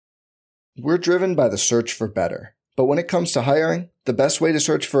We're driven by the search for better. But when it comes to hiring, the best way to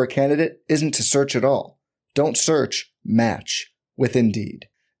search for a candidate isn't to search at all. Don't search, match with Indeed.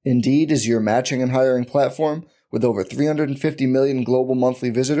 Indeed is your matching and hiring platform with over 350 million global monthly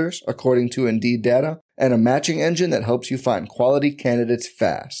visitors, according to Indeed data, and a matching engine that helps you find quality candidates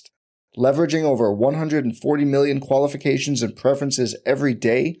fast. Leveraging over 140 million qualifications and preferences every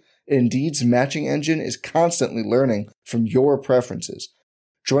day, Indeed's matching engine is constantly learning from your preferences.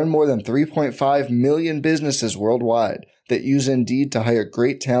 Join more than 3.5 million businesses worldwide that use Indeed to hire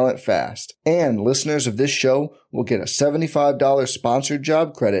great talent fast. And listeners of this show will get a $75 sponsored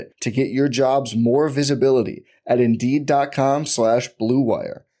job credit to get your jobs more visibility at Indeed.com/Blue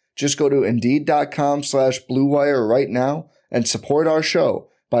Wire. Just go to Indeed.com/Blue Wire right now and support our show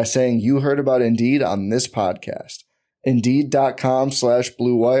by saying you heard about Indeed on this podcast.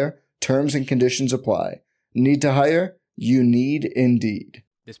 Indeed.com/Blue Wire. Terms and conditions apply. Need to hire? You need Indeed.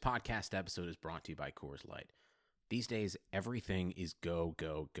 This podcast episode is brought to you by Coors Light. These days, everything is go,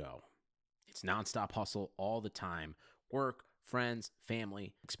 go, go. It's nonstop hustle all the time. Work, friends,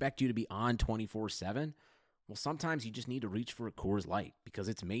 family, expect you to be on 24/7. Well, sometimes you just need to reach for a Coors Light because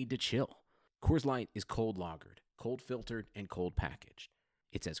it's made to chill. Coors Light is cold lagered, cold filtered, and cold packaged.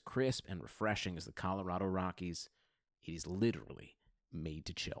 It's as crisp and refreshing as the Colorado Rockies. It is literally made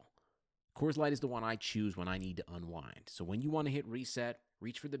to chill. Coors Light is the one I choose when I need to unwind. So when you want to hit reset,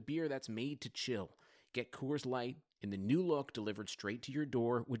 reach for the beer that's made to chill. Get Coors Light in the new look delivered straight to your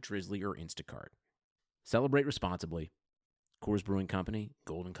door with Drizzly or Instacart. Celebrate responsibly. Coors Brewing Company,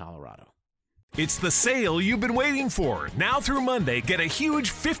 Golden, Colorado. It's the sale you've been waiting for. Now through Monday, get a huge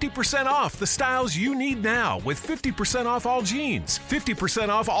 50% off the styles you need now with 50% off all jeans, 50%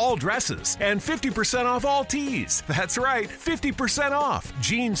 off all dresses, and 50% off all tees. That's right, 50% off.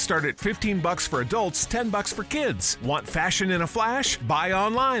 Jeans start at $15 for adults, $10 for kids. Want fashion in a flash? Buy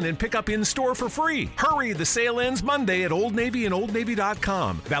online and pick up in-store for free. Hurry, the sale ends Monday at Old Navy and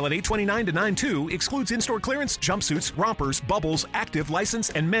OldNavy.com. Valid 8/29 to 9/2, excludes in-store clearance, jumpsuits, rompers, bubbles, active,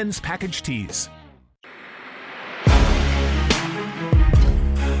 license, and men's package tees.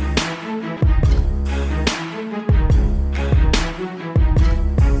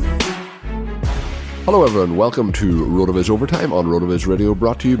 Hello everyone, welcome to RotoViz Overtime on RotoViz Radio,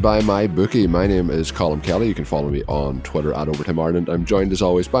 brought to you by MyBookie. My name is Colin Kelly. You can follow me on Twitter at Overtime Ireland. I'm joined as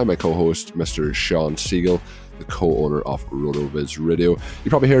always by my co-host, Mr. Sean Siegel, the co-owner of RotoViz Radio. You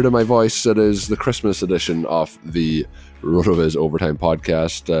probably heard in my voice, it is the Christmas edition of the RotoViz Overtime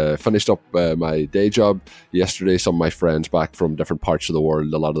podcast. Finished up my day job yesterday. Some of my friends back from different parts of the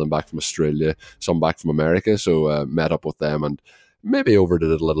world, a lot of them back from Australia, some back from America, so met up with them and maybe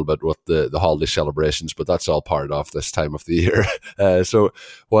overdid it a little bit with the holiday celebrations, but that's all part of this time of the year. So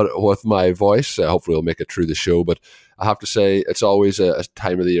with my voice, hopefully I'll make it through the show, but I have to say it's always a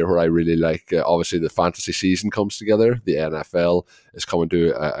time of the year where I really like, obviously the fantasy season comes together, the NFL is coming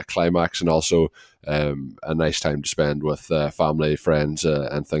to a climax, and also a nice time to spend with family, friends,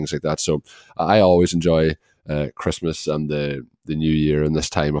 and things like that. So I always enjoy Christmas and the New Year and this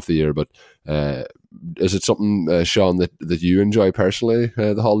time of the year, but is it something, Sean, that you enjoy personally,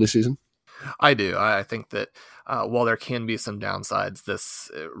 the holiday season? I do. I think that while there can be some downsides, this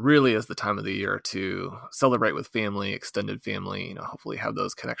really is the time of the year to celebrate with family, extended family, hopefully have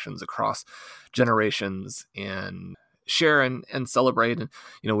those connections across generations and share and celebrate. And,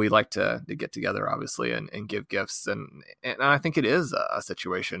 we like to get together, obviously, and give gifts. And I think it is a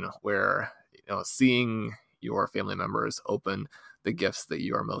situation where, seeing your family members open the gifts that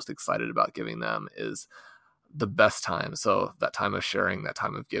you are most excited about giving them is the best time. So that time of sharing, that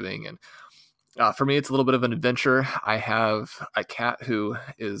time of giving. And for me, it's a little bit of an adventure. I have a cat who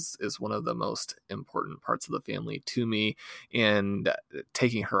is one of the most important parts of the family to me, and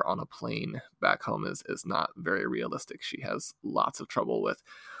taking her on a plane back home is not very realistic. She has lots of trouble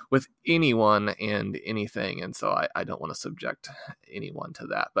with anyone and anything, and so I don't want to subject anyone to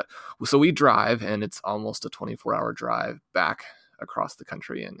that. But so we drive, and it's almost a 24-hour drive back across the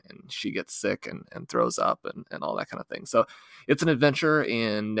country, and she gets sick and throws up and all that kind of thing. So it's an adventure,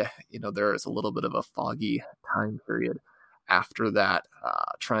 and there is a little bit of a foggy time period after that,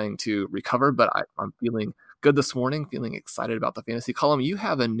 trying to recover, but I'm feeling good this morning, feeling excited about the fantasy column. You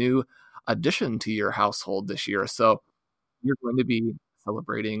have a new addition to your household this year, so you're going to be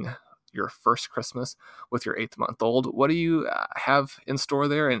celebrating your first Christmas with your 8-month-old. What do you have in store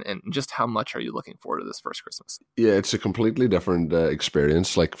there, and just how much are you looking forward to this first Christmas? Yeah, it's a completely different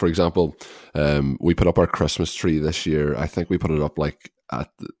experience. Like, for example, we put up our Christmas tree this year. I think we put it up like about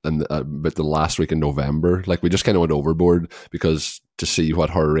the last week in November. Like, we just kind of went overboard because to see what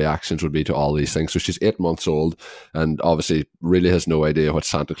her reactions would be to all these things. So she's 8 months old and obviously really has no idea what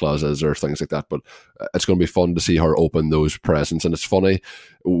Santa Claus is or things like that, but it's going to be fun to see her open those presents. And it's funny,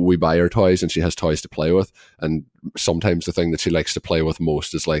 we buy her toys and she has toys to play with, and sometimes the thing that she likes to play with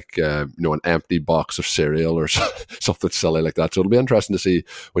most is like an empty box of cereal or something silly like that. So it'll be interesting to see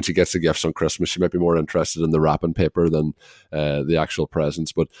when she gets the gifts on Christmas. She might be more interested in the wrapping paper than the actual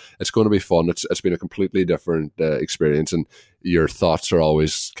presents, but it's going to be fun. It's been a completely different experience, and your thoughts are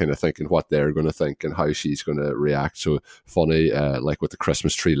always kind of thinking what they're going to think and how she's going to react. So funny, like with the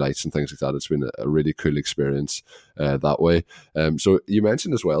Christmas tree lights and things like that. It's been a really cool experience that way. So you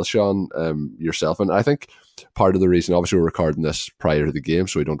mentioned as well, Sean, yourself, and I think part of the reason, obviously we're recording this prior to the game,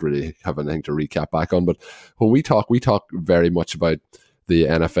 so we don't really have anything to recap back on, but when we talk very much about the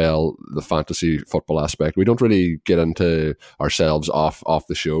NFL, the fantasy football aspect. We don't really get into ourselves off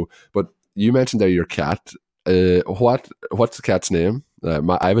the show, but you mentioned there your cat. What's the cat's name?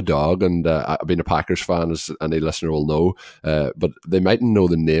 I have a dog, and I've been a Packers fan, as any listener will know, but they mightn't know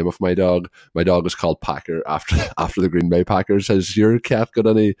the name of my dog. My dog is called Packer after the Green Bay Packers. Has your cat got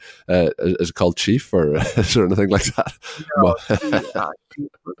any, is it called Chief, or is there anything like that? No,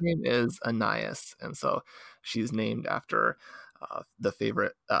 her name is Anais, and so she's named after the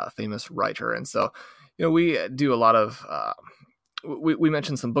favorite famous writer. And so, we do a lot of we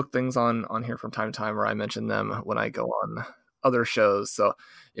mention some book things on here from time to time, or I mention them when I go on other shows. So,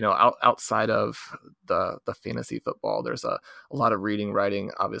 outside of the fantasy football, there's a lot of reading,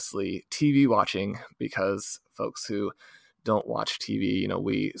 writing, obviously TV watching, because folks who don't watch TV,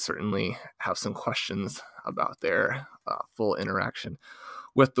 we certainly have some questions about their full interaction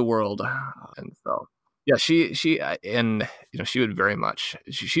with the world. And so, yeah, she would very much,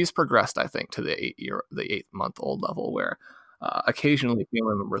 she's progressed, I think, to the 8-month-old level, where occasionally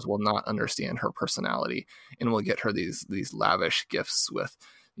family members will not understand her personality and will get her these lavish gifts with,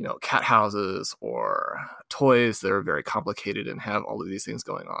 cat houses or toys that are very complicated and have all of these things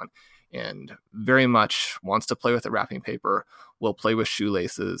going on, and very much wants to play with the wrapping paper, will play with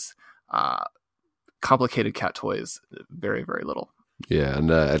shoelaces, complicated cat toys, very, very little. Yeah, and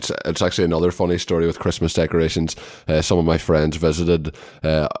it's actually another funny story with Christmas decorations. Some of my friends visited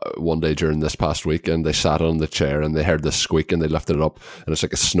one day during this past week, and they sat on the chair and they heard this squeak and they lifted it up, and it's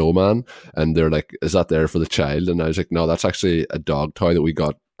like a snowman, and they're like, "Is that there for the child?" And I was like, "No, that's actually a dog toy that we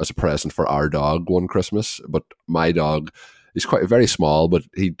got as a present for our dog one Christmas." But my dog is very small, but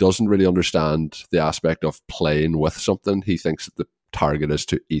he doesn't really understand the aspect of playing with something. He thinks that the target is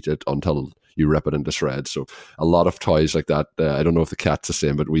to eat it until you rip it into shreds. So a lot of toys like that. I don't know if the cat's the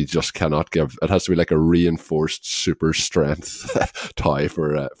same, but we just cannot give. It has to be like a reinforced super strength toy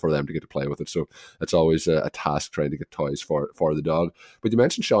for them to get to play with it. So it's always a task trying to get toys for the dog. But you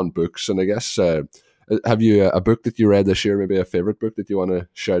mentioned, Sean, books, and I guess have you a book that you read this year? Maybe a favorite book that you want to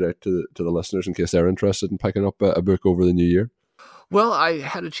shout out to the listeners in case they're interested in picking up a book over the new year? Well, I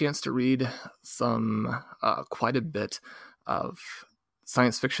had a chance to read quite a bit of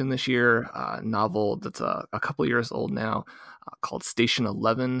science fiction this year. A novel that's a couple years old now, called Station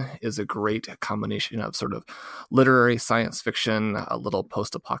 11, is a great combination of sort of literary science fiction, a little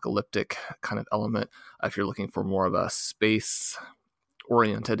post-apocalyptic kind of element. If you're looking for more of a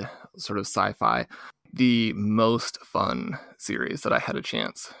space-oriented sort of sci-fi. The most fun series that I had a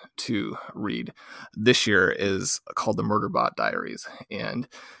chance to read this year is called The Murderbot Diaries, and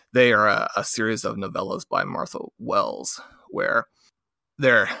they are a series of novellas by Martha Wells, where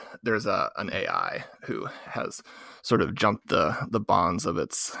there's an AI who has sort of jumped the bonds of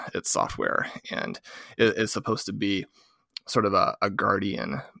its software, and is supposed to be sort of a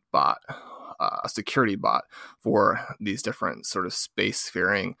guardian bot, a security bot for these different sort of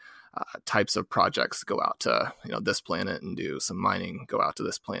spacefaring types of projects. Go out to this planet and do some mining, go out to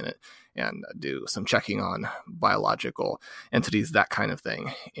this planet and do some checking on biological entities, that kind of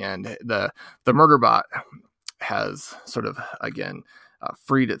thing. And the Murderbot has sort of, again,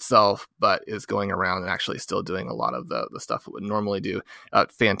 freed itself, but is going around and actually still doing a lot of the stuff it would normally do.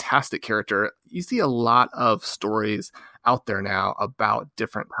 Fantastic character. You see a lot of stories out there now about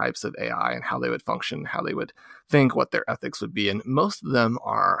different types of AI and how they would function, how they would think, what their ethics would be. And most of them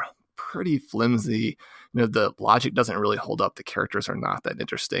are pretty flimsy. The logic doesn't really hold up. The characters are not that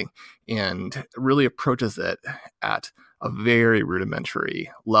interesting, and really approaches it at a very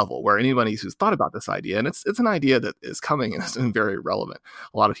rudimentary level, where anybody who's thought about this idea, and it's an idea that is coming and it's been very relevant.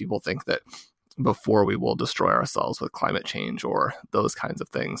 A lot of people think that before we will destroy ourselves with climate change or those kinds of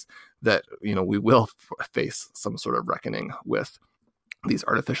things, that we will face some sort of reckoning with these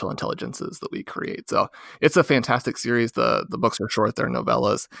artificial intelligences that we create. So it's a fantastic series. The books are short, they're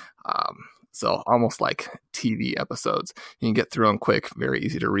novellas. So almost like TV episodes. You can get through them quick, very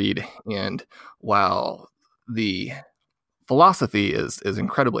easy to read. And while the philosophy is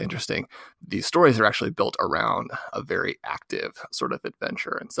incredibly interesting, these stories are actually built around a very active sort of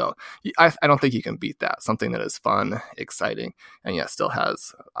adventure. And so I don't think you can beat that. Something that is fun, exciting, and yet still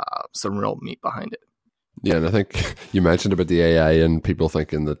has some real meat behind it. Yeah, and I think you mentioned about the AI and people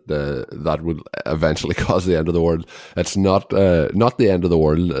thinking that that would eventually cause the end of the world. It's not the end of the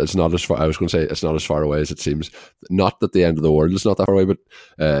world. It's not as far. I was going to say it's not as far away as it seems. Not that the end of the world is not that far away, but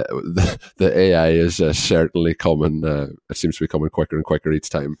the AI is certainly coming. It seems to be coming quicker and quicker each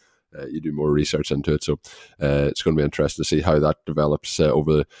time you do more research into it. So it's going to be interesting to see how that develops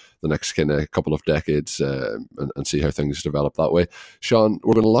over the next kind of couple of decades and see how things develop that way. Sean,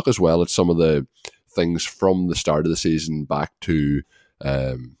 we're going to look as well at some of the things from the start of the season back to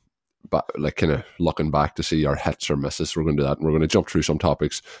like kind of looking back to see our hits or misses. We're going to do that, and we're going to jump through some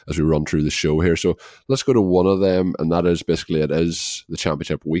topics as we run through the show here. So let's go to one of them, and that is basically it is the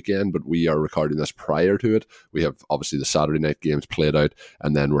championship weekend, but we are recording this prior to it. We have obviously the Saturday night games played out,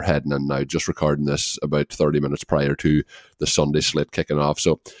 and then we're heading in now, just recording this about 30 minutes prior to the Sunday slate kicking off.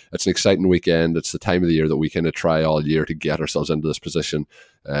 So it's an exciting weekend. It's the time of the year that we kind of try all year to get ourselves into this position.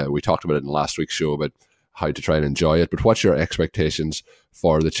 We talked about it in last week's show about how to try and enjoy it, but what's your expectations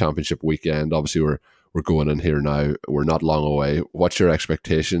for the championship weekend? Obviously we're going in here now, we're not long away. What's your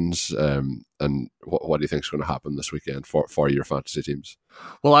expectations and what do you think is going to happen this weekend for your fantasy teams?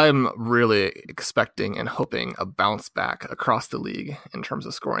 Well, I'm really expecting and hoping a bounce back across the league in terms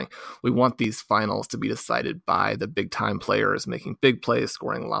of scoring. We want these finals to be decided by the big time players making big plays,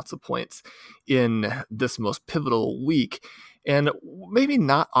 scoring lots of points in this most pivotal week. And maybe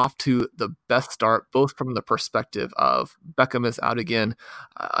not off to the best start, both from the perspective of Beckham is out again.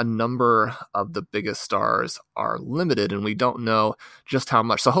 A number of the biggest stars are limited, and we don't know just how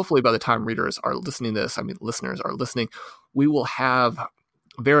much. So hopefully by the time listeners are listening, we will have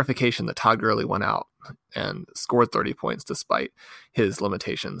verification that Todd Gurley went out and scored 30 points despite his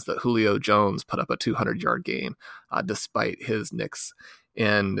limitations, that Julio Jones put up a 200-yard game despite his nicks.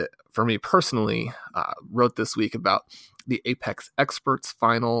 And for me personally, wrote this week about the Apex Experts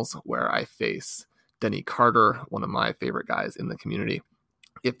Finals, where I face Denny Carter, one of my favorite guys in the community.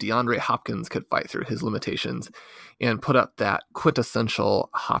 If DeAndre Hopkins could fight through his limitations and put up that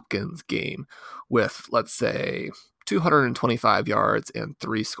quintessential Hopkins game with, let's say, 225 yards and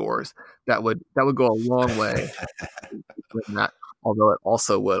 3 scores, that would go a long way in that. Although it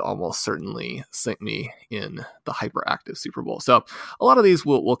also would almost certainly sink me in the hyperactive Super Bowl. So a lot of these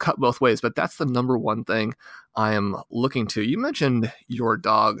will cut both ways, but that's the number one thing I am looking to. You mentioned your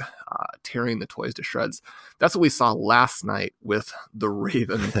dog tearing the toys to shreds. That's what we saw last night with the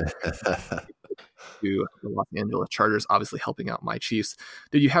Ravens to the Los Angeles Chargers, obviously helping out my Chiefs.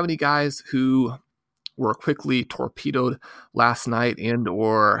 Did you have any guys who were quickly torpedoed last night, and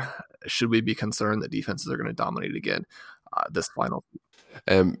or should we be concerned that defenses are going to dominate again this final?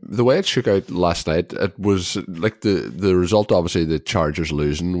 The way it shook out last night, it was like the result, obviously the Chargers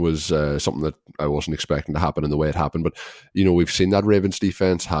losing was something that I wasn't expecting to happen in the way it happened, but we've seen that Ravens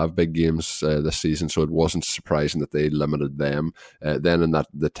defense have big games this season, so it wasn't surprising that they limited them. Then in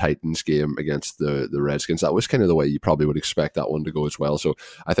the Titans game against the Redskins, that was kind of the way you probably would expect that one to go as well. So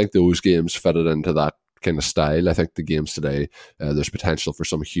I think those games fitted into that kind of style. I think the games today, there's potential for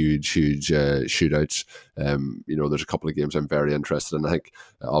some huge shootouts. There's a couple of games I'm very interested in. I think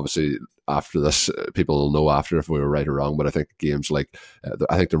obviously after this, people will know after if we were right or wrong, but I think games like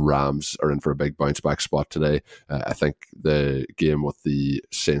I think the Rams are in for a big bounce back spot today. I think the game with the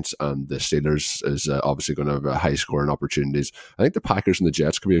Saints and the Steelers is obviously going to have high scoring opportunities. I think the Packers and the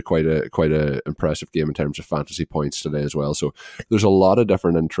Jets could be quite a impressive game in terms of fantasy points today as well. So there's a lot of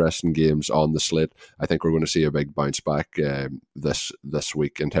different interesting games on the slate. I think we're going to see a big bounce back this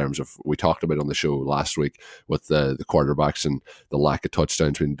week in terms of, we talked about on the show last week with the quarterbacks and the lack of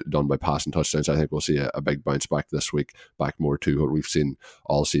touchdowns being done by passing touchdowns. I think we'll see a big bounce back this week, back more to what we've seen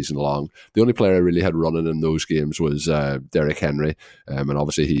all season long. The only player I really had running in those games was Derrick Henry, and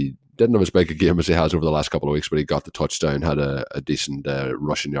obviously he didn't have as big a game as he has over the last couple of weeks, but he got the touchdown, had a decent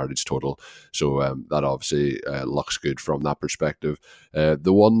rushing yardage total. So that obviously looks good from that perspective.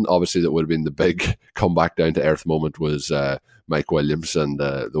 The one obviously that would have been the big comeback down to earth moment was Mike Williams and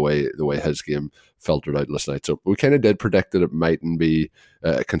the way his game filtered out last night. So we kind of did predict that it mightn't be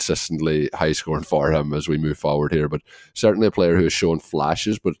consistently high scoring for him as we move forward here, but certainly a player who has shown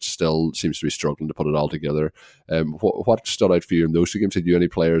flashes but still seems to be struggling to put it all together. What stood out for you in those two games? Did you any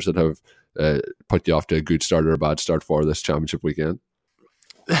players that have put you off to a good start or a bad start for this championship weekend?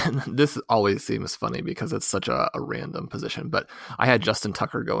 this always seems funny because it's such a random position, but I had Justin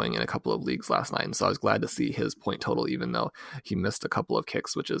Tucker going in a couple of leagues last night, and so I was glad to see his point total, even though he missed a couple of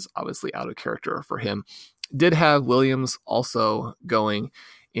kicks, which is obviously out of character for him. Did have Williams also going,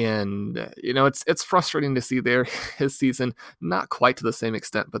 and it's frustrating to see his season not quite to the same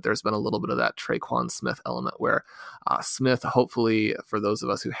extent, but there's been a little bit of that Traquan Smith element where Smith, hopefully for those of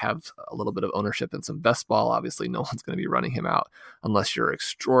us who have a little bit of ownership in some best ball, obviously no one's going to be running him out unless you're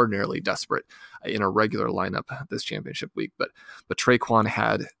extraordinarily desperate in a regular lineup this championship week. But Traquan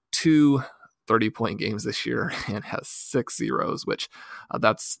had 2 30-point games this year and has 6 zeros, which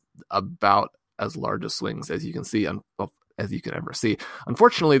that's about as large as swings as you can see, as you can ever see.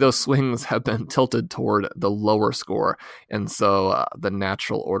 Unfortunately, those swings have been tilted toward the lower score, and so the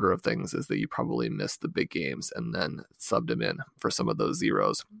natural order of things is that you probably missed the big games and then subbed him in for some of those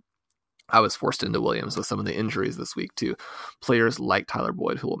zeros. I was forced into Williams with some of the injuries this week to players like Tyler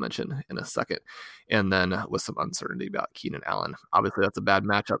Boyd, who we'll mention in a second, and then with some uncertainty about Keenan Allen. Obviously, that's a bad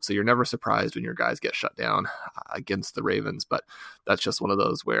matchup, so you're never surprised when your guys get shut down against the Ravens, but that's just one of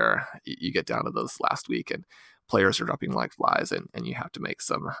those where you get down to this last week and players are dropping like flies, and you have to make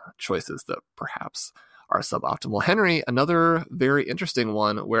some choices that perhaps are suboptimal. Henry, another very interesting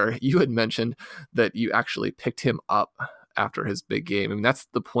one where you had mentioned that you actually picked him up after his big game. I mean, that's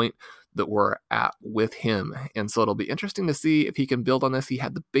the point that we're at with him. And so it'll be interesting to see if he can build on this. He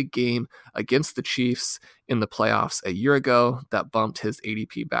had the big game against the Chiefs in the playoffs a year ago that bumped his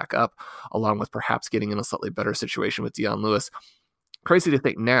ADP back up, along with perhaps getting in a slightly better situation with Dion Lewis. Crazy to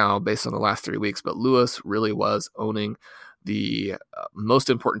think now based on the last 3 weeks, but Lewis really was owning the most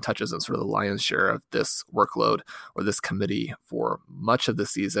important touches and sort of the lion's share of this workload or this committee for much of the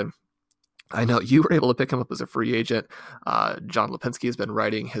season. I know you were able to pick him up as a free agent. John Lipinski has been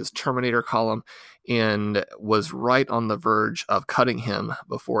writing his Terminator column and was right on the verge of cutting him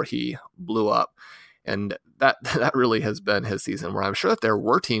before he blew up. And that really has been his season, where I'm sure that there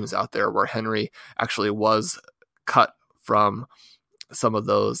were teams out there where Henry actually was cut from some of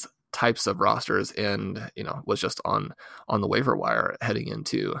those types of rosters and, was just on the waiver wire heading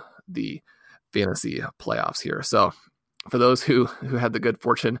into the fantasy playoffs here. So for those who had the good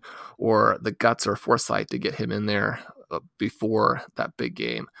fortune or the guts or foresight to get him in there before that big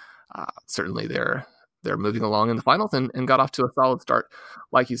game, certainly they're moving along in the finals and got off to a solid start,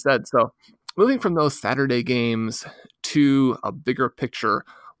 like you said. So moving from those Saturday games to a bigger picture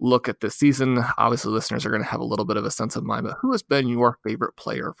look at this season, obviously listeners are going to have a little bit of a sense of mind, but who has been your favorite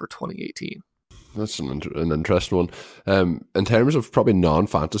player for 2018? That's an interesting one. In terms of probably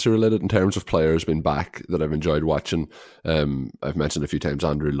non-fantasy related, in terms of players being back that I've enjoyed watching, I've mentioned a few times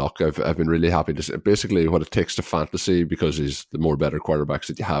Andrew Luck. I've been really happy to see basically what it takes to fantasy, because he's the more better quarterbacks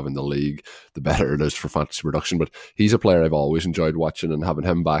that you have in the league, the better it is for fantasy production. But he's a player I've always enjoyed watching, and having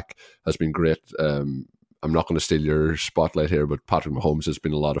him back has been great. I'm not going to steal your spotlight here, but Patrick Mahomes has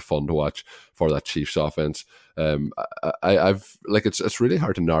been a lot of fun to watch for that Chiefs offense. It's really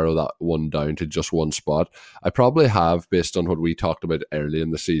hard to narrow that one down to just one spot. I probably have, based on what we talked about early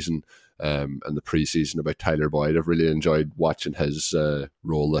in the season and the preseason about Tyler Boyd. I've really enjoyed watching his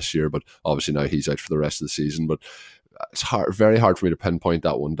role this year, but obviously now he's out for the rest of the season. But it's very hard for me to pinpoint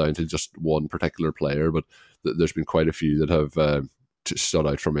that one down to just one particular player. But there's been quite a few that have stood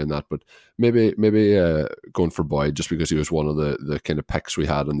out for me in that, but maybe going for Boyd just because he was one of the kind of picks we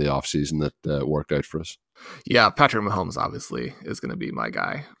had in the offseason that worked out for us. Yeah, Patrick Mahomes obviously is going to be my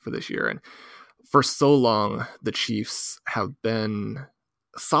guy for this year, and for so long the Chiefs have been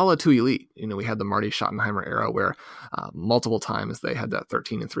solid to elite. We had the Marty Schottenheimer era where multiple times they had that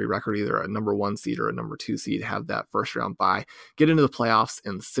 13-3 record, either a number 1 seed or a number 2 seed, have that first round bye, get into the playoffs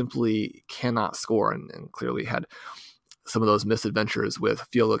and simply cannot score, and clearly had some of those misadventures with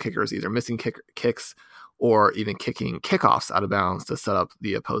field goal kickers, either missing kicks or even kicking kickoffs out of bounds to set up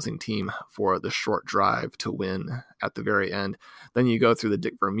the opposing team for the short drive to win at the very end. Then you go through the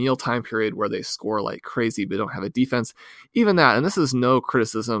Dick Vermeil time period where they score like crazy but don't have a defense. Even that, and this is no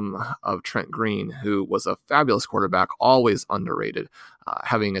criticism of Trent Green, who was a fabulous quarterback, always underrated,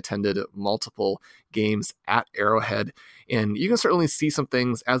 having attended multiple games at Arrowhead. And you can certainly see some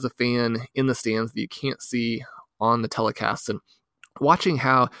things as a fan in the stands that you can't see on the telecast, and watching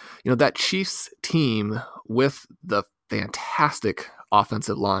how that Chiefs team with the fantastic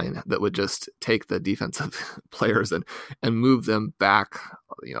offensive line that would just take the defensive players and move them back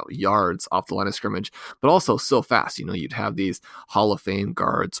yards off the line of scrimmage, but also so fast. You'd have these Hall of Fame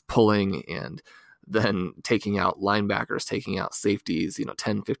guards pulling and then taking out linebackers, taking out safeties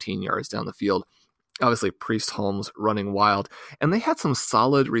 10-15 yards down the field. Obviously Priest Holmes running wild, and they had some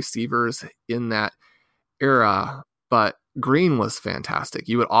solid receivers in that era, but Green was fantastic.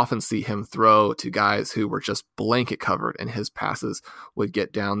 You would often see him throw to guys who were just blanket covered, and his passes would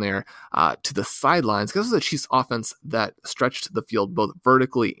get down there to the sidelines, because it was a Chiefs offense that stretched the field both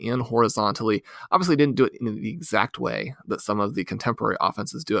vertically and horizontally. Obviously didn't do it in the exact way that some of the contemporary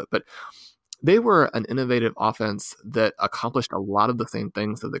offenses do it, but they were an innovative offense that accomplished a lot of the same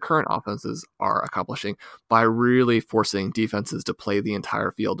things that the current offenses are accomplishing by really forcing defenses to play the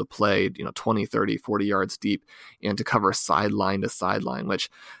entire field, to play 20, 30, 40 yards deep, and to cover sideline to sideline, which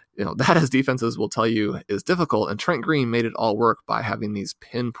that, as defenses will tell you, is difficult. And Trent Green made it all work by having these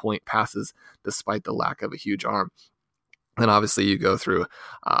pinpoint passes despite the lack of a huge arm. And obviously you go through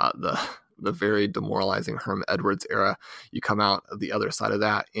the very demoralizing Herm Edwards era. You come out of the other side of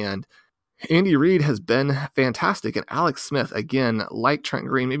that, and Andy Reid has been fantastic. And Alex Smith, again, like Trent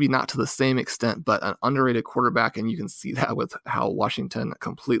Green, maybe not to the same extent, but an underrated quarterback. And you can see that with how Washington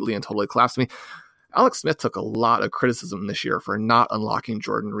completely and totally collapsed me. Alex Smith took a lot of criticism this year for not unlocking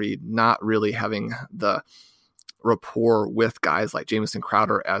Jordan Reed, not really having the rapport with guys like Jamison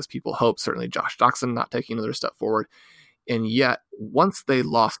Crowder as people hoped. Certainly Josh Doxson not taking another step forward. And yet, once they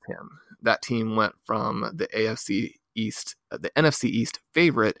lost him, that team went from the NFC East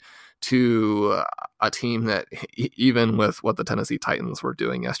favorite to a team that, even with what the Tennessee Titans were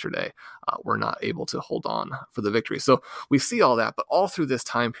doing yesterday, were not able to hold on for the victory. So we see all that, but all through this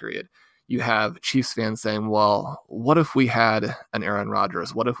time period, you have Chiefs fans saying, well, what if we had an Aaron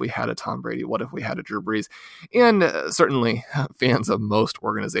Rodgers? What if we had a Tom Brady? What if we had a Drew Brees? And certainly fans of most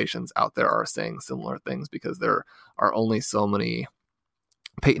organizations out there are saying similar things, because there are only so many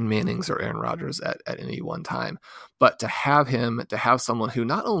Peyton Mannings or Aaron Rodgers at any one time. But to have someone who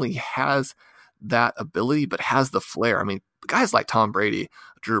not only has that ability, but has the flair. I mean, guys like Tom Brady,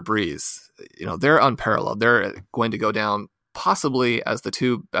 Drew Brees, they're unparalleled. They're going to go down possibly as the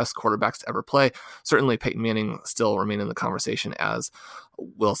two best quarterbacks to ever play. Certainly Peyton Manning still remain in the conversation, as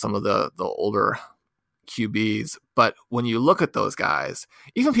will some of the older QBs. But when you look at those guys,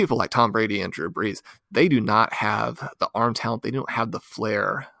 even people like Tom Brady and Drew Brees, they do not have the arm talent. They don't have the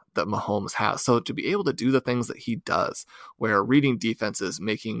flair that Mahomes has. So to be able to do the things that he does, where reading defenses,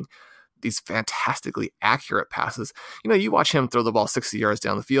 making these fantastically accurate passes, you watch him throw the ball 60 yards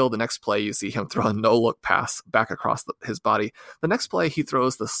down the field. The next play, you see him throw a no-look pass back across his body. The next play, he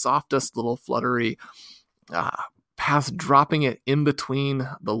throws the softest little fluttery pass, dropping it in between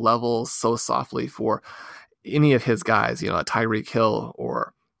the levels so softly for any of his guys, a Tyreek Hill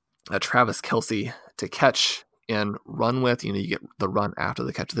or a Travis Kelce to catch and run with. You get the run after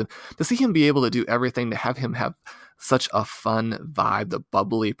the catch with him. To see him be able to do everything, to have him have such a fun vibe, the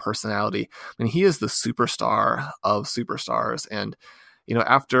bubbly personality. I mean, he is the superstar of superstars. And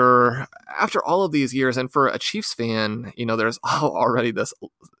after all of these years, and for a Chiefs fan, there's already this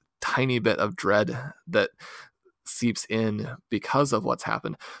tiny bit of dread that seeps in because of what's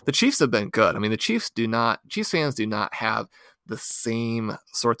happened. The Chiefs have been good. I mean, Chiefs fans do not have the same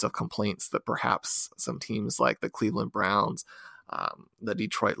sorts of complaints that perhaps some teams like the Cleveland Browns, the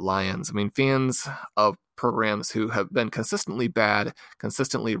Detroit Lions. I mean, fans of programs who have been consistently bad,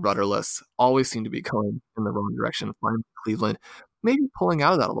 consistently rudderless, always seem to be going in the wrong direction. Find Cleveland maybe pulling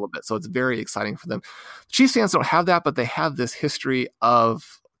out of that a little bit. So it's very exciting for them. Chiefs fans don't have that, but they have this history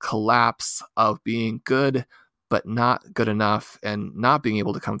of collapse, of being good but not good enough, and not being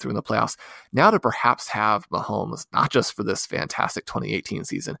able to come through in the playoffs. Now to perhaps have Mahomes, not just for this fantastic 2018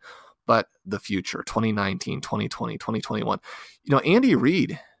 season, but the future, 2019, 2020, 2021. Andy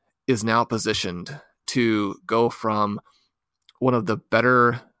Reid is now positioned to go from one of the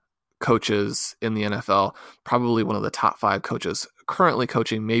better coaches in the NFL, probably one of the top 5 coaches currently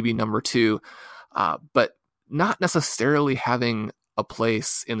coaching, maybe number 2, but not necessarily having a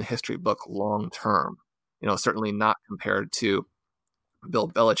place in the history book long term. Certainly not compared to Bill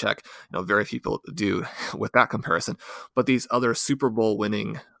Belichick. Very few people do with that comparison. But these other Super Bowl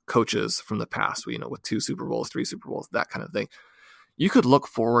winning coaches from the past, with 2 Super Bowls, 3 Super Bowls, that kind of thing. You could look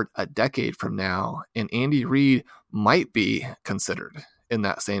forward a decade from now, and Andy Reid might be considered in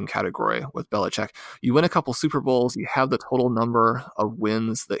that same category with Belichick. You win a couple Super Bowls, you have the total number of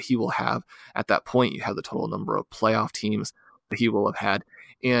wins that he will have. At that point, you have the total number of playoff teams that he will have had.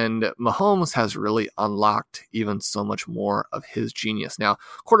 And Mahomes has really unlocked even so much more of his genius. Now,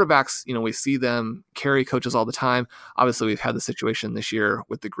 quarterbacks, we see them carry coaches all the time. Obviously, we've had the situation this year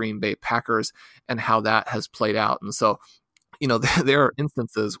with the Green Bay Packers and how that has played out. And so, there are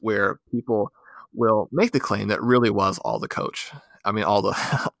instances where people will make the claim that really was all the coach. I mean, all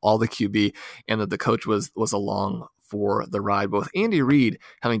the QB, and that the coach was along for the ride. Both Andy Reid,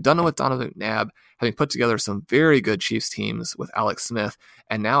 having done it with Donovan McNabb, having put together some very good Chiefs teams with Alex Smith,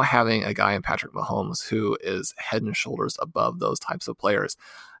 and now having a guy in Patrick Mahomes who is head and shoulders above those types of players.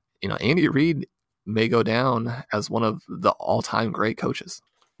 Andy Reid may go down as one of the all-time great coaches.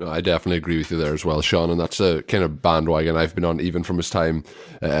 No, I definitely agree with you there as well, Sean, and that's a kind of bandwagon I've been on, even from his time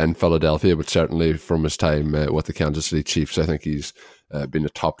in Philadelphia, but certainly from his time with the Kansas City Chiefs. I think he's been a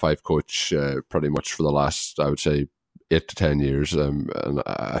top 5 coach pretty much for the last, I would say, 8 to 10 years, and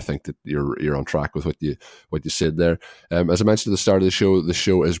I think that you're on track with what you said there. As I mentioned at the start of the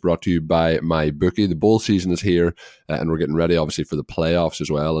show is brought to you by MyBookie. The bowl season is here, and we're getting ready, obviously, for the playoffs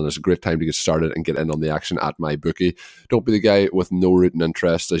as well, and it's a great time to get started and get in on the action at MyBookie. Don't be the guy with no rooting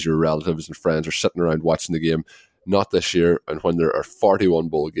interest as your relatives and friends are sitting around watching the game. Not this year, and when there are 41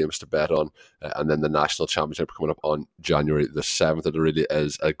 bowl games to bet on, and then the national championship coming up on January the 7th, it really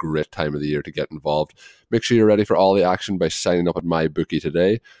is a great time of the year to get involved. Make sure you're ready for all the action by signing up at MyBookie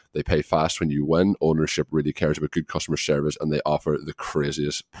today. They pay fast when you win. Ownership really cares about good customer service, and they offer the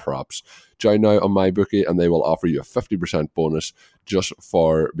craziest props. Join now on MyBookie, and they will offer you a 50% bonus just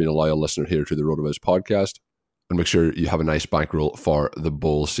for being a loyal listener here to the RotoViz podcast. And make sure you have a nice bankroll for the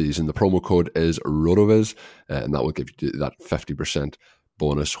bowl season. The promo code is RotoViz, and that will give you that 50%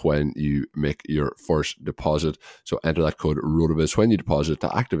 bonus when you make your first deposit. So enter that code RotoViz when you deposit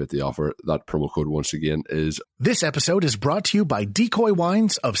to activate the offer. That promo code, once again, is... This episode is brought to you by Decoy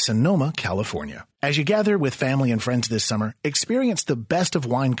Wines of Sonoma, California. As you gather with family and friends this summer, experience the best of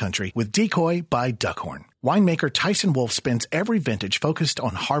wine country with Decoy by Duckhorn. Winemaker Tyson Wolf spends every vintage focused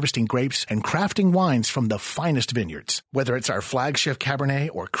on harvesting grapes and crafting wines from the finest vineyards. Whether it's our flagship Cabernet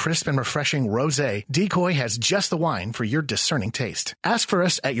or crisp and refreshing Rosé, Decoy has just the wine for your discerning taste. Ask for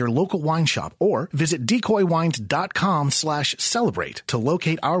us at your local wine shop or visit decoywines.com/celebrate to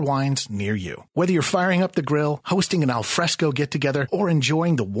locate our wines near you. Whether you're firing up the grill, hosting an alfresco get-together, or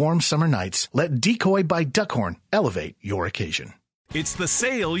enjoying the warm summer nights, let Decoy by Duckhorn elevate your occasion. It's the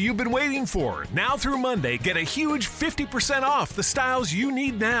sale you've been waiting for. Now through Monday, get a huge 50% off the styles you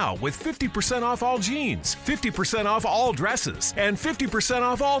need now with 50% off all jeans, 50% off all dresses, and 50%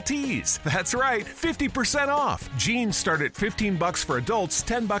 off all tees. That's right, 50% off. Jeans start at $15 for adults,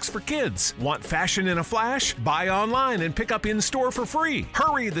 $10 for kids. Want fashion in a flash? Buy online and pick up in-store for free.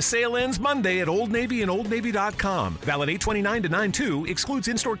 Hurry, the sale ends Monday at Old Navy and OldNavy.com. Valid 8/29 to 9/2, excludes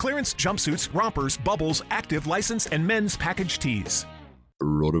in-store clearance, jumpsuits, rompers, bubbles, active, licensed, and men's package tees.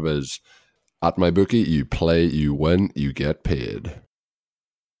 RotoViz. At MyBookie, you play, you win, you get paid.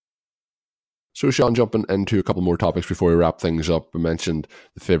 So, Sean, jumping into a couple more topics before we wrap things up. We mentioned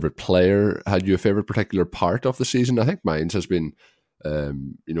the favourite player. Had you a favourite particular part of the season? I think mine has been,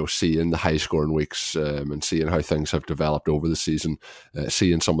 seeing the high-scoring weeks and seeing how things have developed over the season,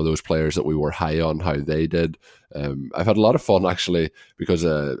 seeing some of those players that we were high on, how they did. I've had a lot of fun, actually, because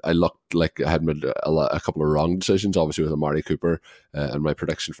I looked like I had made a couple of wrong decisions, obviously with Amari Cooper and my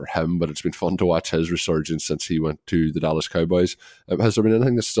prediction for him, but it's been fun to watch his resurgence since he went to the Dallas Cowboys. Has there been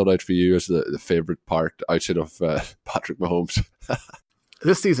anything that stood out for you as the favourite part outside of Patrick Mahomes?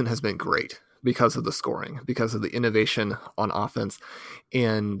 This season has been great because of the scoring, because of the innovation on offense,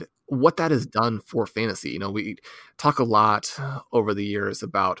 and what that has done for fantasy. We talk a lot over the years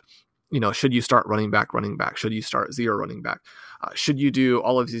about, should you start running back? Should you start zero running back? Should you do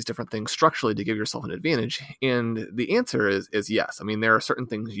all of these different things structurally to give yourself an advantage? And the answer is yes. I mean, there are certain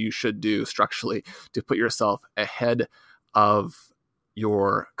things you should do structurally to put yourself ahead of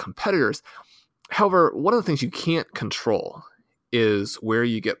your competitors. However, one of the things you can't control is where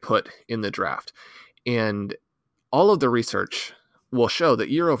you get put in the draft. And all of the research will show that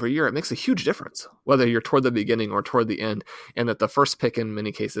year over year, it makes a huge difference, whether you're toward the beginning or toward the end, and that the first pick in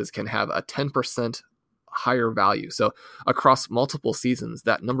many cases can have a 10% higher value. So across multiple seasons,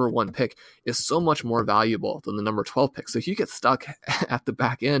 that number 1 pick is so much more valuable than the number 12 pick. So if you get stuck at the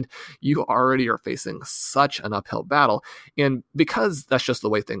back end, you already are facing such an uphill battle. And because that's just the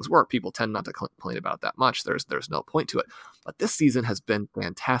way things work, people tend not to complain about it that much. There's no point to it. But this season has been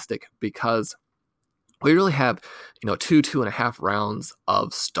fantastic because we really have, 2.5 rounds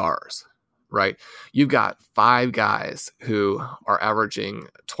of stars, right? You've got 5 guys who are averaging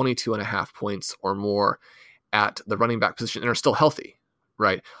 22.5 points or more at the running back position and are still healthy,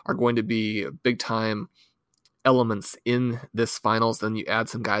 right? Are going to be big time elements in this finals. Then you add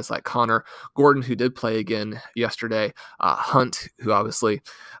some guys like Connor Gordon, who did play again yesterday, Hunt, who obviously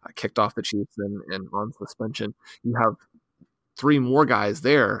kicked off the Chiefs and on suspension. You have 3 more guys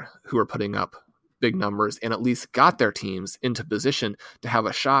there who are putting up big numbers and at least got their teams into position to have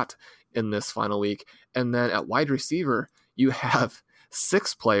a shot in this final week. And then at wide receiver, you have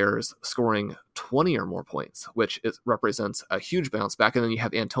 6 players scoring 20 or more points, which represents a huge bounce back. And then you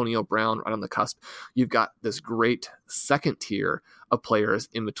have Antonio Brown right on the cusp. You've got this great second tier of players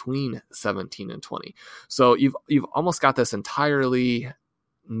in between 17 and 20. So you've almost got this entirely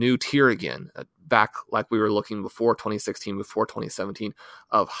new tier again, back like we were looking before 2016, before 2017,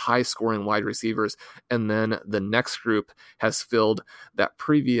 of high scoring wide receivers. And then the next group has filled that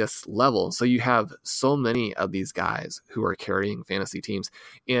previous level. So you have so many of these guys who are carrying fantasy teams.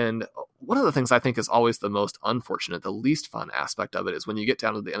 And one of the things I think is always the most unfortunate, the least fun aspect of it, is when you get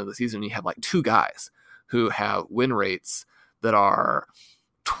down to the end of the season, you have like 2 guys who have win rates that are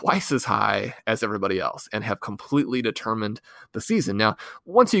twice as high as everybody else and have completely determined the season. Now,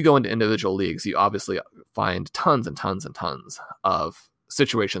 once you go into individual leagues, you obviously find tons and tons and tons of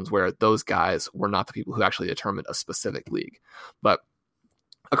situations where those guys were not the people who actually determined a specific league. But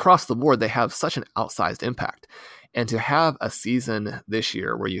across the board, they have such an outsized impact. And to have a season this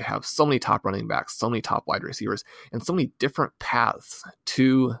year where you have so many top running backs, so many top wide receivers, and so many different paths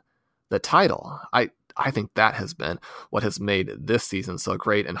to the title, I think that has been what has made this season so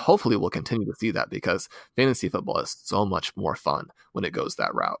great. And hopefully we'll continue to see that, because fantasy football is so much more fun when it goes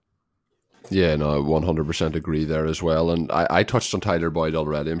that route. Yeah, no, I 100% agree there as well. And I touched on Tyler Boyd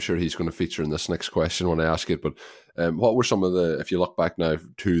already. I'm sure he's going to feature in this next question when I ask it. But what were some of the, if you look back now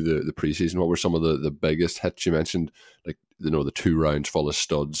to the preseason, what were some of the biggest hits? You mentioned, like, the 2 rounds full of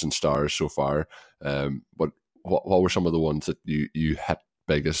studs and stars so far. But what were some of the ones that you hit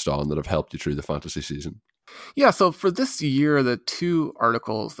biggest on that have helped you through the fantasy season? Yeah, so for this year, the 2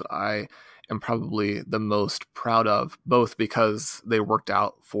 articles that I am probably the most proud of, both because they worked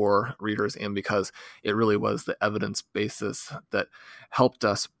out for readers and because it really was the evidence basis that helped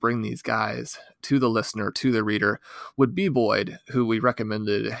us bring these guys to the listener, to the reader, would be Boyd, who we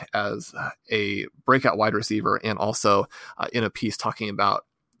recommended as a breakout wide receiver, and also in a piece talking about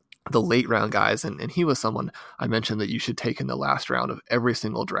the late round guys. And he was someone I mentioned that you should take in the last round of every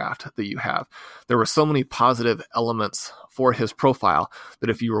single draft that you have. There were so many positive elements for his profile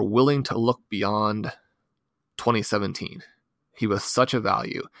that if you were willing to look beyond 2017, he was such a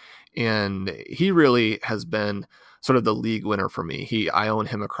value. And he really has been sort of the league winner for me. I own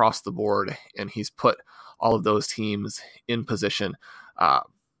him across the board, and he's put all of those teams in position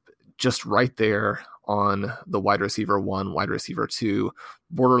just right there on the wide receiver 1, wide receiver 2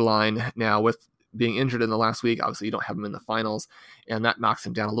 borderline. Now, with being injured in the last week, obviously you don't have him in the finals, and that knocks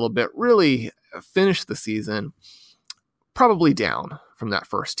him down a little bit. Really finished the season probably down from that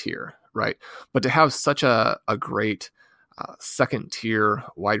first tier, right? But to have such a great second tier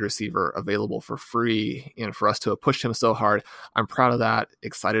wide receiver available for free, and for us to have pushed him so hard, I'm proud of that,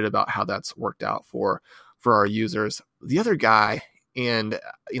 excited about how that's worked out for our users. The other guy, and,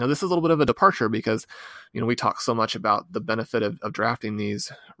 this is a little bit of a departure because, we talk so much about the benefit of drafting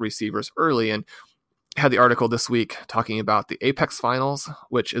these receivers early, and had the article this week talking about the Apex Finals,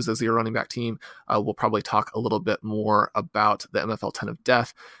 which is a 0 running back team. We'll probably talk a little bit more about the MFL 10 of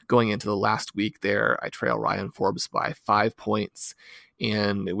Death going into the last week there. I trail Ryan Forbes by 5 points,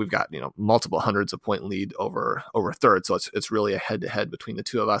 and we've got, multiple hundreds of point lead over third. So it's really a head-to-head between the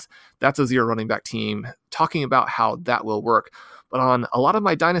 2 of us. That's a 0 running back team, talking about how that will work. But on a lot of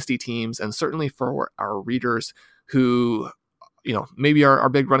my dynasty teams, and certainly for our readers who, maybe are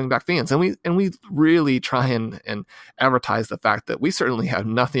big running back fans, and we really try and advertise the fact that we certainly have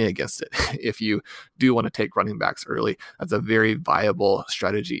nothing against it. If you do want to take running backs early, that's a very viable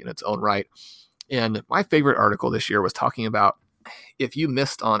strategy in its own right. And my favorite article this year was talking about, if you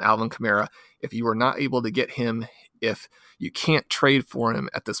missed on Alvin Kamara, if you were not able to get him, if you can't trade for him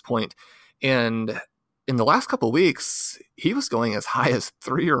at this point, and in the last couple of weeks, he was going as high as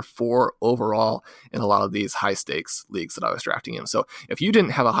 3 or 4 overall in a lot of these high stakes leagues that I was drafting him. So if you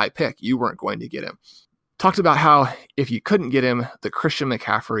didn't have a high pick, you weren't going to get him. Talked about how if you couldn't get him, the Christian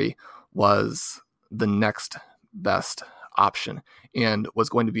McCaffrey was the next best option and was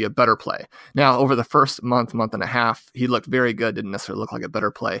going to be a better play. Now, over the first month and a half, he looked very good, didn't necessarily look like a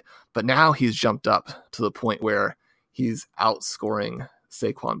better play, but now he's jumped up to the point where he's outscoring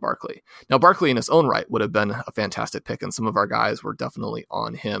Saquon Barkley. Now, Barkley in his own right would have been a fantastic pick, and some of our guys were definitely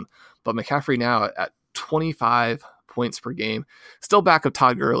on him. But McCaffrey now at 25 points per game, still back of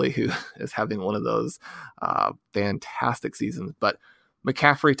Todd Gurley, who is having one of those fantastic seasons. But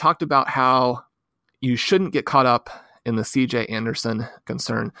McCaffrey talked about how you shouldn't get caught up in the CJ Anderson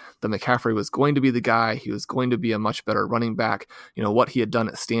concern, that McCaffrey was going to be the guy. He was going to be a much better running back, what he had done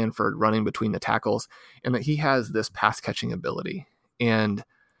at Stanford running between the tackles, and that he has this pass catching ability. And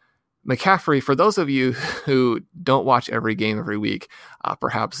McCaffrey, for those of you who don't watch every game every week,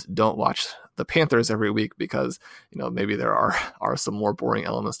 perhaps don't watch the Panthers every week because, maybe there are some more boring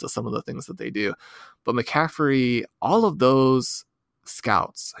elements to some of the things that they do. But McCaffrey, all of those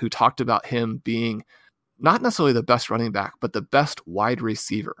scouts who talked about him being not necessarily the best running back, but the best wide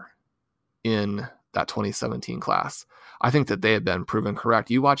receiver in that 2017 class, I think that they have been proven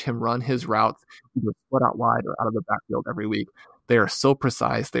correct. You watch him run his routes, either split out wide or out of the backfield every week. They are so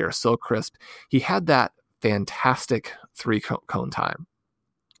precise. They are so crisp. He had that fantastic 3-cone time.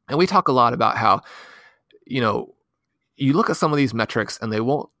 And we talk a lot about how, you look at some of these metrics and they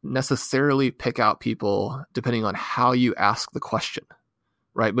won't necessarily pick out people depending on how you ask the question,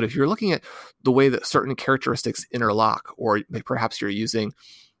 right? But if you're looking at the way that certain characteristics interlock, or perhaps you're using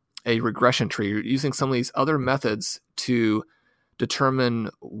a regression tree, you're using some of these other methods to determine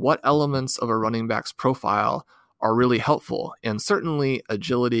what elements of a running back's profile are really helpful. And certainly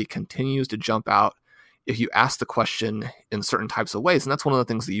agility continues to jump out if you ask the question in certain types of ways. And that's one of the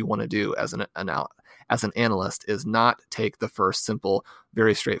things that you want to do as an analyst, is not take the first simple,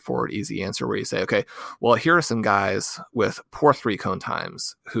 very straightforward, easy answer where you say, okay, well, here are some guys with poor 3-cone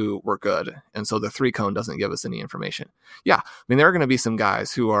times who were good, and so the 3-cone doesn't give us any information. Yeah, I mean, there are going to be some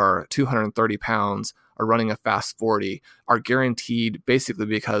guys who are 230 pounds, are running a fast 40, are guaranteed basically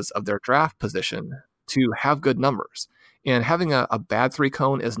because of their draft position to have good numbers. And having a bad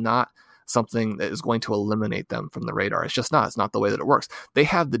 3-cone is not something that is going to eliminate them from the radar. It's just not. It's not the way that it works. They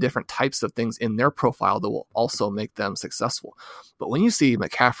have the different types of things in their profile that will also make them successful. But when you see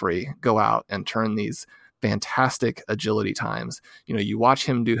McCaffrey go out and turn these fantastic agility times, you watch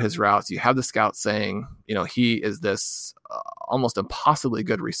him do his routes, you have the scouts saying, he is this almost impossibly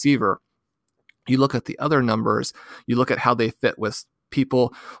good receiver. You look at the other numbers, you look at how they fit with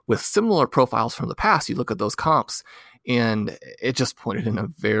people with similar profiles from the past, you look at those comps, and it just pointed in a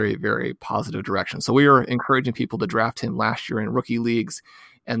very, very positive direction. So we were encouraging people to draft him last year in rookie leagues.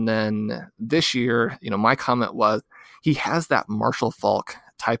 And then this year, my comment was he has that Marshall Faulk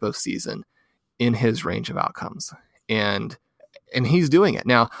type of season in his range of outcomes. And he's doing it.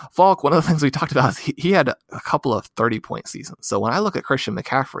 Now, Faulk, one of the things we talked about is he had a couple of 30-point seasons. So when I look at Christian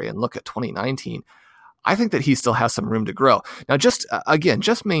McCaffrey and look at 2019, I think that he still has some room to grow. Now, just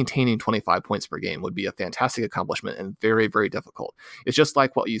maintaining 25 points per game would be a fantastic accomplishment and very, very difficult. It's just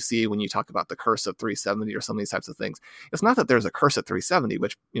like what you see when you talk about the curse of 370 or some of these types of things. It's not that there's a curse at 370,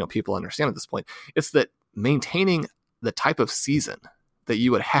 which people understand at this point. It's that maintaining the type of season that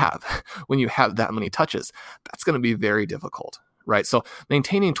you would have when you have that many touches, that's going to be very difficult, right? So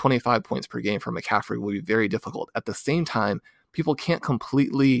maintaining 25 points per game for McCaffrey will be very difficult. At the same time, people can't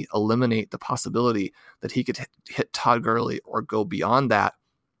completely eliminate the possibility that he could hit Todd Gurley or go beyond that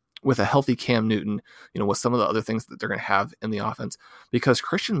with a healthy Cam Newton, with some of the other things that they're going to have in the offense, because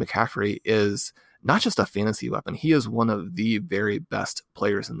Christian McCaffrey is not just a fantasy weapon. He is one of the very best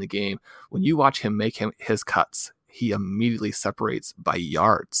players in the game. When you watch him make his cuts, he immediately separates by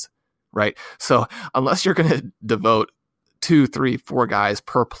yards, right? So unless you're going to devote 2, 3, 4 guys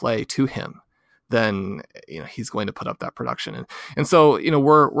per play to him, then he's going to put up that production. And so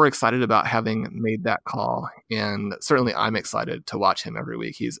we're excited about having made that call, and certainly I'm excited to watch him every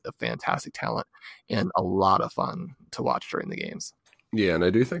week. He's a fantastic talent and a lot of fun to watch during the games. Yeah, and I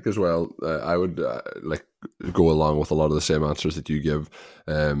do think as well, I would go along with a lot of the same answers that you give,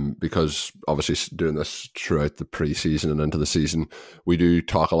 because obviously doing this throughout the preseason and into the season, we do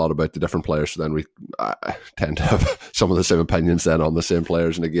talk a lot about the different players. So then we tend to have some of the same opinions then on the same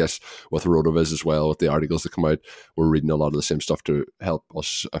players. And I guess with RotoViz as well, with the articles that come out, we're reading a lot of the same stuff to help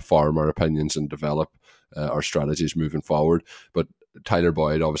us form our opinions and develop our strategies moving forward. But Tyler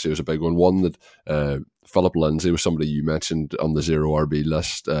Boyd obviously was a big one. One that Philip Lindsay was somebody you mentioned on the 0 RB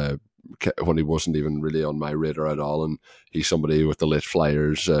list when he wasn't even really on my radar at all, and he's somebody with the late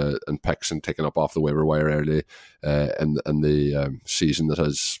flyers and picks and taken up off the waiver wire early in the season that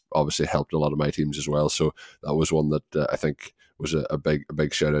has obviously helped a lot of my teams as well. So that was one that I think was a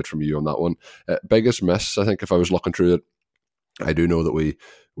big shout out from you on that one. Biggest miss, I think, if I was looking through it, I do know that we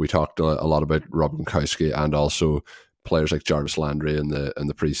talked a lot about Rob Gronkowski and also players like Jarvis Landry in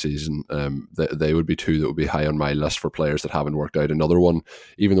the preseason. They would be two that would be high on my list for players that haven't worked out. Another one,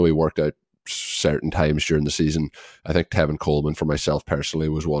 even though he worked out certain times during the season, I think Tevin Coleman, for myself personally,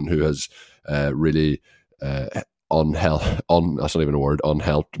 was one who has really unhelped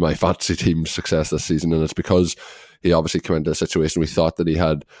my fantasy team's success this season. And it's because he obviously came into a situation we thought that he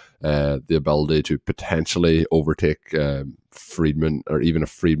had the ability to potentially overtake Friedman, or even if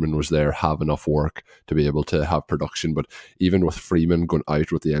Friedman was there, have enough work to be able to have production. But even with Freeman going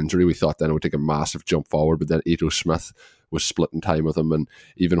out with the injury, we thought then it would take a massive jump forward, but then Ito Smith was splitting time with him, and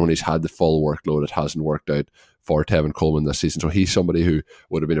even when he's had the full workload, it hasn't worked out for Tevin Coleman this season. So he's somebody who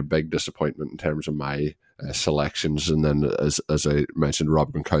would have been a big disappointment in terms of my selections. And then, as I mentioned,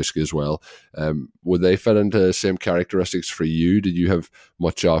 Rob Gronkowski as well. Would they fit into the same characteristics for you? Did you have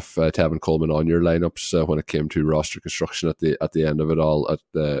much of Tevin Coleman on your lineups when it came to roster construction at the end of it all, at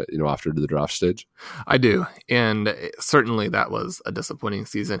the after the draft stage? I do, and certainly that was a disappointing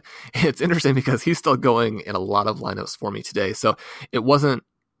season. It's interesting because he's still going in a lot of lineups for me today, so it wasn't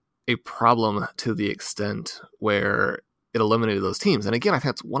a problem to the extent where it eliminated those teams. And again, I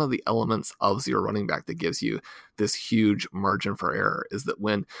think that's one of the elements of zero running back that gives you this huge margin for error, is that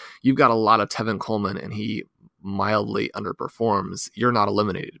when you've got a lot of Tevin Coleman and he mildly underperforms, you're not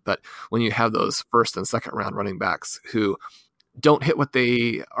eliminated. But when you have those first and second round running backs who don't hit what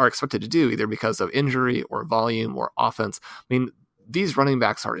they are expected to do, either because of injury or volume or offense, I mean, these running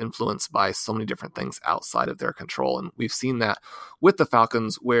backs are influenced by so many different things outside of their control. And we've seen that with the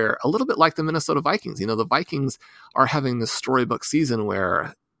Falcons, where a little bit like the Minnesota Vikings, the Vikings are having this storybook season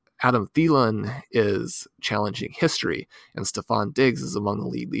where Adam Thielen is challenging history and Stephon Diggs is among the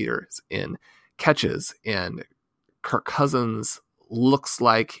lead leaders in catches, and Kirk Cousins looks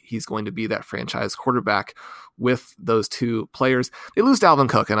like he's going to be that franchise quarterback with those two players. They lose Dalvin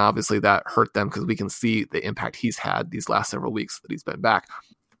Cook, and obviously that hurt them because we can see the impact he's had these last several weeks that he's been back.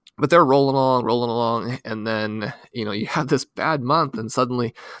 But they're rolling along, and then you have this bad month, and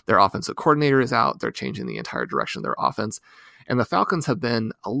suddenly their offensive coordinator is out. They're changing the entire direction of their offense. And the Falcons have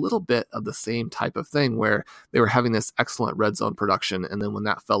been a little bit of the same type of thing, where they were having this excellent red zone production, and then when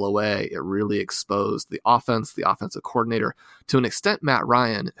that fell away, it really exposed the offense, the offensive coordinator, to an extent Matt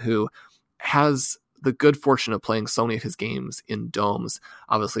Ryan, who has the good fortune of playing so many of his games in domes.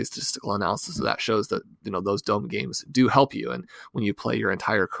 Obviously, statistical analysis of that shows that those dome games do help you, and when you play your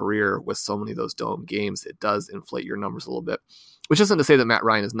entire career with so many of those dome games, it does inflate your numbers a little bit. Which isn't to say that Matt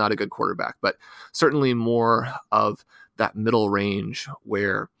Ryan is not a good quarterback, but certainly more of that middle range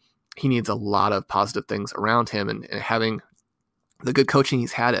where he needs a lot of positive things around him, and having the good coaching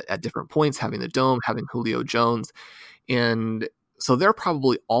he's had at different points, having the dome, having Julio Jones. And so they're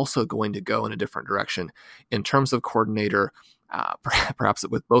probably also going to go in a different direction in terms of coordinator, perhaps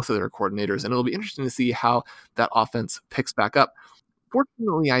with both of their coordinators. And it'll be interesting to see how that offense picks back up.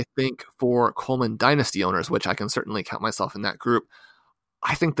 Fortunately, I think for Coleman dynasty owners, which I can certainly count myself in that group,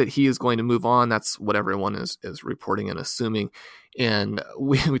 I think that he is going to move on. That's what everyone is reporting and assuming. And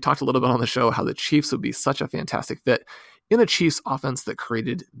we talked a little bit on the show how the Chiefs would be such a fantastic fit in a Chiefs offense that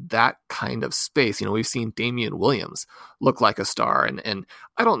created that kind of space. We've seen Damian Williams look like a star, and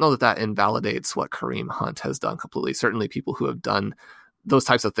I don't know that invalidates what Kareem Hunt has done completely. Certainly people who have done those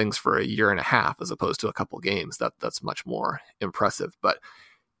types of things for a year and a half as opposed to a couple games, that's much more impressive. But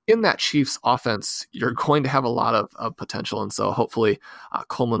in that Chiefs offense, you're going to have a lot of potential. And so hopefully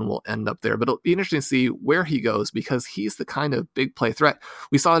Coleman will end up there. But it'll be interesting to see where he goes, because he's the kind of big play threat.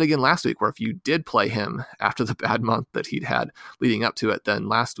 We saw it again last week, where if you did play him after the bad month that he'd had leading up to it, then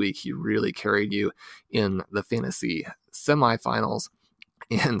last week he really carried you in the fantasy semifinals.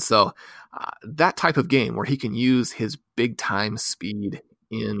 And so that type of game where he can use his big time speed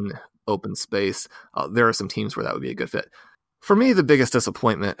in open space, there are some teams where that would be a good fit. For me, the biggest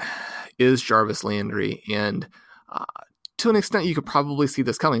disappointment is Jarvis Landry, and to an extent, you could probably see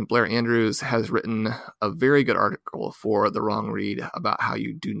this coming. Blair Andrews has written a very good article for The Wrong Read about how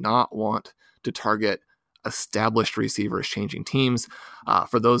you do not want to target established receivers changing teams.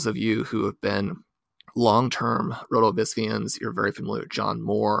 For those of you who have been long-term RotoViz fans, you're very familiar with John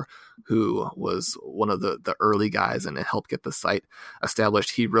Moore, who was one of the early guys and helped get the site established.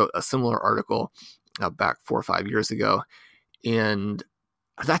 He wrote a similar article back 4 or 5 years ago. And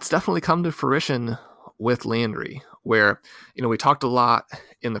that's definitely come to fruition with Landry, where, we talked a lot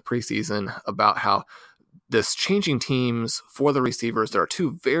in the preseason about how this changing teams for the receivers, there are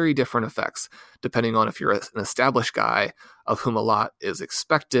two very different effects, depending on if you're an established guy of whom a lot is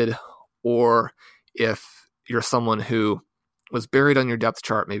expected, or if you're someone who was buried on your depth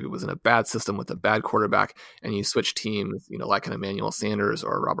chart, maybe was in a bad system with a bad quarterback, and you switch teams, like an Emmanuel Sanders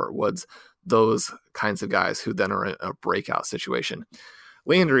or Robert Woods, those kinds of guys who then are in a breakout situation.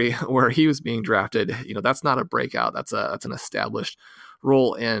 Landry, where he was being drafted, that's not a breakout. That's an established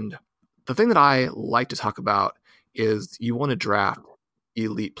role. And the thing that I like to talk about is you want to draft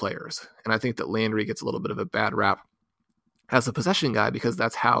elite players. And I think that Landry gets a little bit of a bad rap as a possession guy because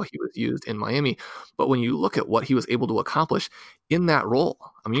that's how he was used in Miami. But when you look at what he was able to accomplish in that role,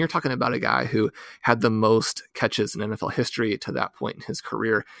 I mean, you're talking about a guy who had the most catches in NFL history to that point in his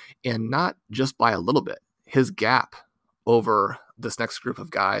career, and not just by a little bit. His gap over this next group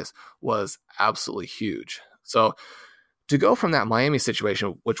of guys was absolutely huge. So to go from that Miami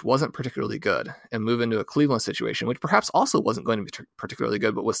situation, which wasn't particularly good, and move into a Cleveland situation, which perhaps also wasn't going to be particularly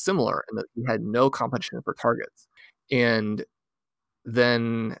good, but was similar in that he had no competition for targets, and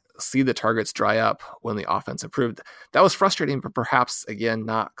then see the targets dry up when the offense improved. That was frustrating, but perhaps, again,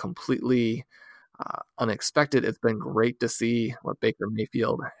 not completely unexpected. It's been great to see what Baker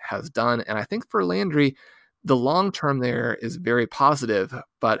Mayfield has done. And I think for Landry, the long term there is very positive,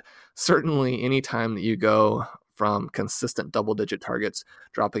 but certainly anytime that you go from consistent double-digit targets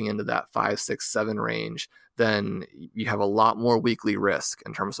dropping into that 5, 6, 7 range, then you have a lot more weekly risk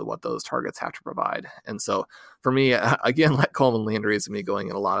in terms of what those targets have to provide. And so for me, again, like Coleman, Landry is going to be going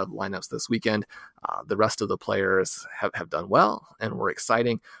in a lot of lineups this weekend. The rest of the players have done well and were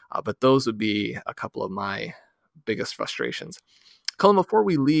exciting, but those would be a couple of my biggest frustrations. Colin, before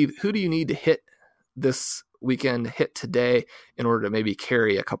we leave, who do you need to hit this weekend, hit today, in order to maybe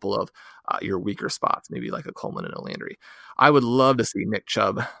carry a couple of your weaker spots, maybe like a Coleman and a Landry? I would love to see Nick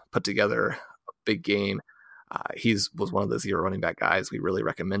Chubb put together a big game. He was one of the 0 running back guys we really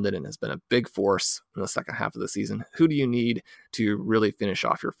recommended and has been a big force in the second half of the season. Who do you need to really finish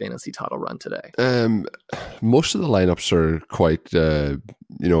off your fantasy title run today? Most of the lineups are quite,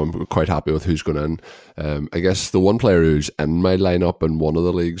 I'm quite happy with who's going in. I guess the one player who's in my lineup in one of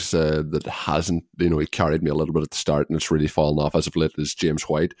the leagues that hasn't, he carried me a little bit at the start and it's really fallen off as of late is James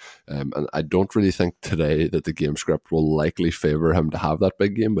White. And I don't really think today that the game script will likely favour him to have that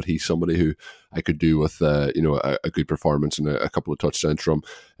big game, but he's somebody who I could do with, a good performance and a couple of touchdowns from.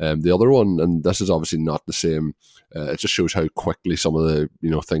 The other one, and this is obviously not the same, it just shows how quickly some of the,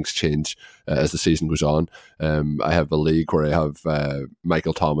 things change as the season goes on. I have a league where I have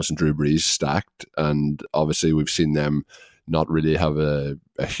Michael Thomas and Drew Brees stacked, and obviously we've seen them not really have a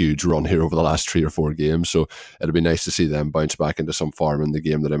huge run here over the last 3 or 4 games. So it'll be nice to see them bounce back into some form. And the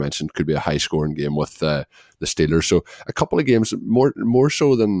game that I mentioned could be a high scoring game with the Steelers. So a couple of games, more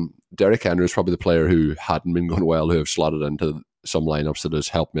so than Derrick Henry is probably the player who hadn't been going well, who have slotted into some lineups that has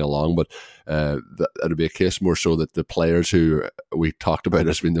helped me along, but it'll be a case more so that the players who we talked about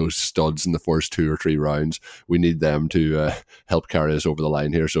as being those studs in the first 2 or 3 rounds, we need them to help carry us over the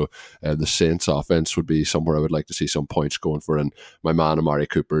line here. So the Saints offense would be somewhere I would like to see some points going for, and my man Amari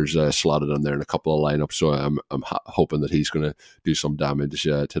Cooper's slotted in there in a couple of lineups, so I'm hoping that he's going to do some damage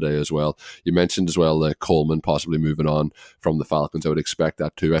today as well. You mentioned as well Coleman possibly moving on from the Falcons. I would expect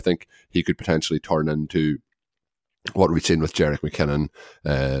that too. I think he could potentially turn into what we've seen with Jerick McKinnon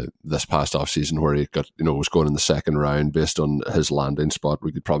this past off season, where he got was going in the second round based on his landing spot.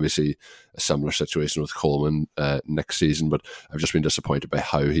 We could probably see a similar situation with Coleman next season, but I've just been disappointed by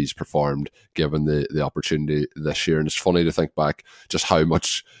how he's performed given the opportunity this year. And it's funny to think back just how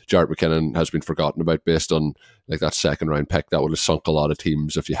much Jerick McKinnon has been forgotten about based on like that second round pick. That would have sunk a lot of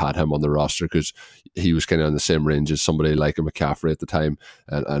teams if you had him on the roster, because he was kind of in the same range as somebody like a McCaffrey at the time,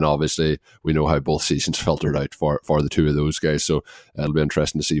 and obviously we know how both seasons filtered out for the two of those guys. So it'll be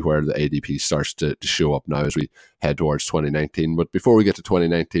interesting to see where the ADP starts to show up now as we head towards 2019. But before we get to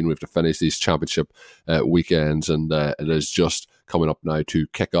 2019, we have to finish these championship weekends, and it is just coming up now to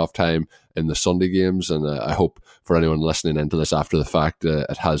kickoff time in the Sunday games. And I hope for anyone listening into this after the fact,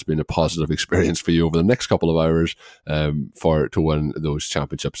 it has been a positive experience for you over the next couple of hours to win those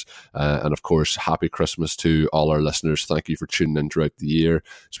championships. And of course, happy Christmas to all our listeners. Thank you for tuning in throughout the year.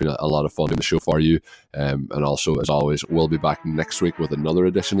 It's been a lot of fun doing the show for you. And also, as always, we'll be back next week with another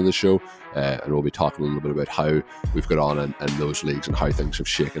edition of the show. And we'll be talking a little bit about how we've got on in those leagues and how things have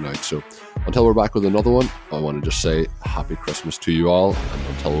shaken out. So until we're back with another one, I want to just say happy Christmas to you all. And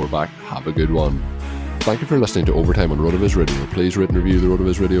until we're back, have a good one. Thank you for listening to Overtime on RotoViz Radio. Please rate and review the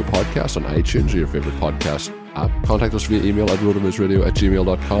RotoViz Radio podcast on iTunes or your favourite podcast app. Contact us via email at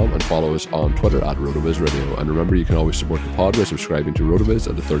rotovizradio@gmail.com and follow us on Twitter at RotoVizRadio. And remember, you can always support the pod by subscribing to RotoViz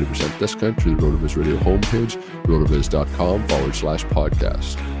at a 30% discount through the RotoViz Radio homepage,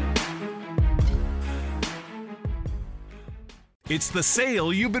 rotoviz.com/podcast. It's the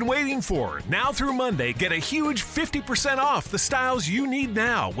sale you've been waiting for. Now through Monday, get a huge 50% off the styles you need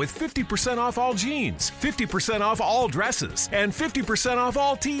now with 50% off all jeans, 50% off all dresses, and 50% off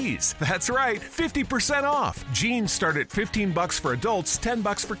all tees. That's right, 50% off. Jeans start at $15 for adults,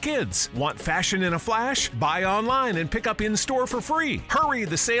 $10 for kids. Want fashion in a flash? Buy online and pick up in-store for free. Hurry,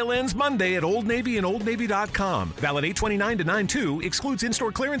 the sale ends Monday at Old Navy and OldNavy.com. Valid 8/29 to 9/2, excludes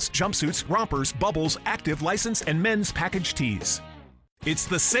in-store clearance, jumpsuits, rompers, bubbles, active, license, and men's package tees. It's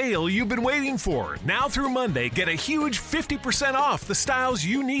the sale you've been waiting for. Now through Monday, get a huge 50% off the styles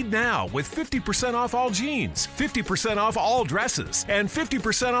you need now with 50% off all jeans, 50% off all dresses, and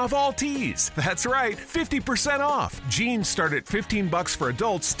 50% off all tees. That's right, 50% off. Jeans start at $15 for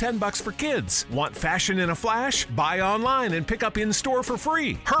adults, $10 for kids. Want fashion in a flash? Buy online and pick up in-store for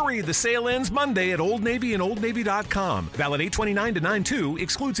free. Hurry, the sale ends Monday at Old Navy and OldNavy.com. Valid 8/29 to 9/2,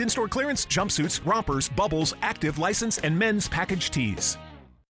 excludes in-store clearance, jumpsuits, rompers, bubbles, active, license, and men's package tees.